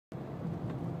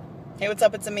Hey, what's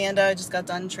up? It's Amanda. I just got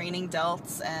done training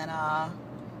delts, and I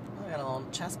got a little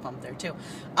chest pump there too.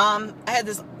 I had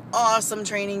this awesome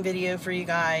training video for you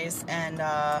guys, and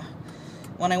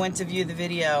when I went to view the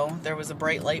video, there was a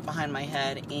bright light behind my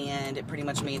head, and it pretty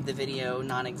much made the video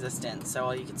non-existent. So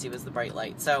all you could see was the bright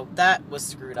light. So that was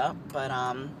screwed up, but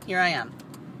here I am.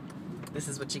 This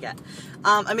is what you get.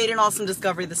 I made an awesome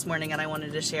discovery this morning, and I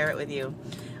wanted to share it with you.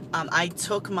 I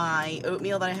took my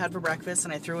oatmeal that I had for breakfast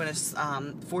and I threw in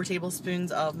 4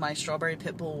 tablespoons of my strawberry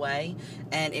Pitbull Whey,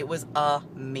 and it was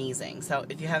amazing. So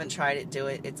if you haven't tried it, do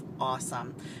it. It's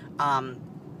awesome.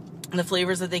 The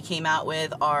flavors that they came out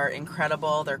with are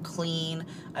incredible. They're clean.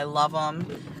 I love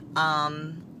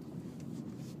them.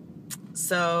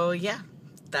 So yeah,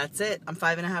 that's it. I'm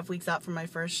 5.5 weeks out from my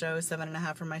first show,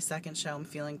 7.5 from my second show. I'm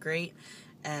feeling great.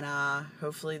 And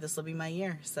hopefully this will be my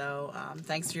year. So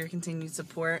thanks for your continued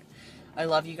support. I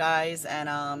love you guys, and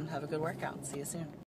have a good workout. See you soon.